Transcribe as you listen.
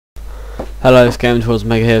Hello, it's GM8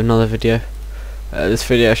 Mega here with another video. This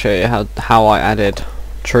video will show you how I added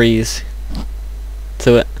trees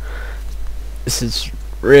to it. This is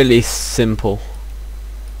really simple.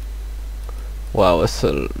 Well, it's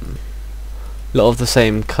a lot of the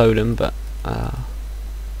same coding, but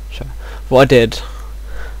what I did,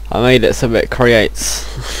 I made it so it creates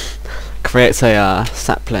a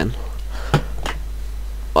sapling.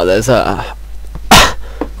 Well, there's a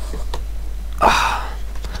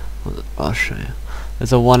I'll show you.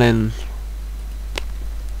 There's a one in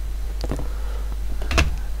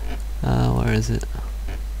where is it?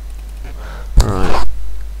 Right.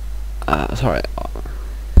 Sorry.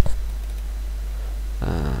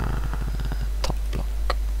 Top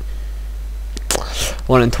block.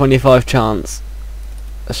 1 in 25 chance.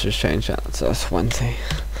 Let's just change that to 20.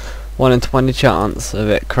 1 in 20 chance of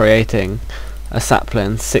it creating a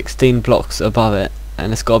sapling 16 blocks above it,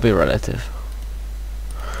 and it's got to be relative.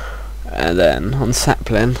 And then on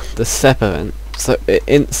sapling, the step event, so it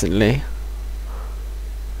instantly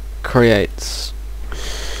creates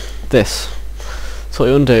this. So what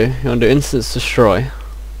you want to do, instance destroy,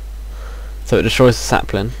 so it destroys the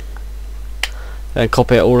sapling. Then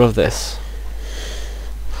copy all of this.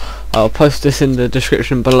 I'll post this in the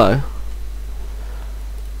description below,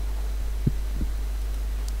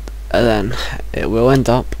 and then it will end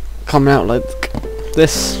up coming out like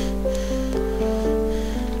this.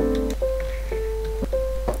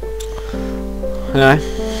 Anyway,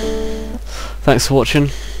 thanks for watching.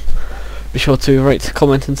 Be sure to rate,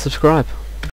 comment and subscribe.